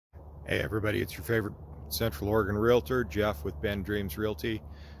Hey everybody, it's your favorite Central Oregon realtor, Jeff with Ben Dreams Realty.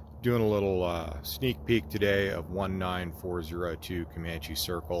 Doing a little sneak peek today of 19402 Comanche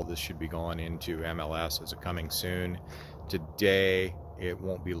Circle. This should be going into MLS as a coming soon. Today, it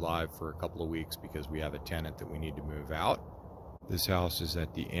won't be live for a couple of weeks because we have a tenant that we need to move out. This house is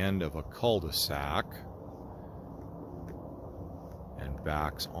at the end of a cul-de-sac and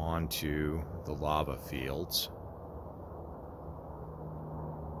backs onto the lava fields.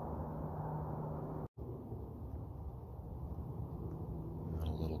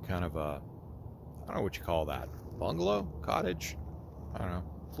 Kind of a, I don't know what you call that, bungalow, cottage, I don't know,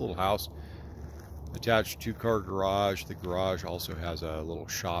 it's a little house. Attached 2-car garage. The garage also has a little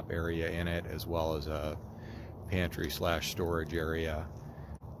shop area in it as well as a pantry / storage area.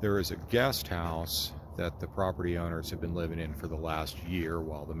 There is a guest house that the property owners have been living in for the last year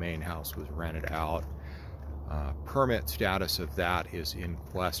while the main house was rented out. Permit status of that is in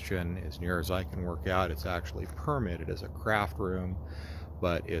question. As near as I can work out, it's actually permitted as a craft room,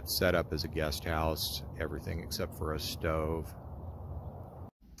 but it's set up as a guest house, everything except for a stove.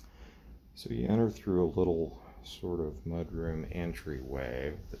 So you enter through a little sort of mudroom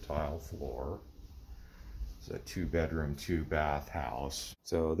entryway, the tile floor. It's a 2-bedroom, 2-bath house.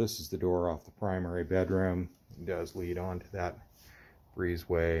 So this is the door off the primary bedroom. It does lead onto that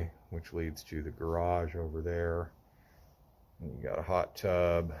breezeway, which leads to the garage over there. And you got a hot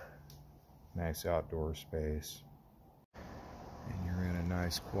tub, nice outdoor space. And you're in a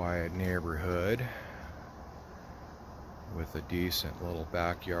nice quiet neighborhood with a decent little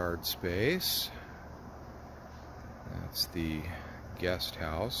backyard space. That's the guest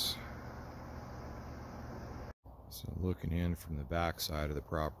house. So looking in from the back side of the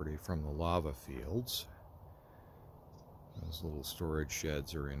property from the lava fields, those little storage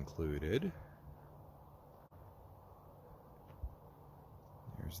sheds are included.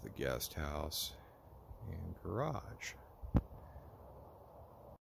 There's the guest house and garage.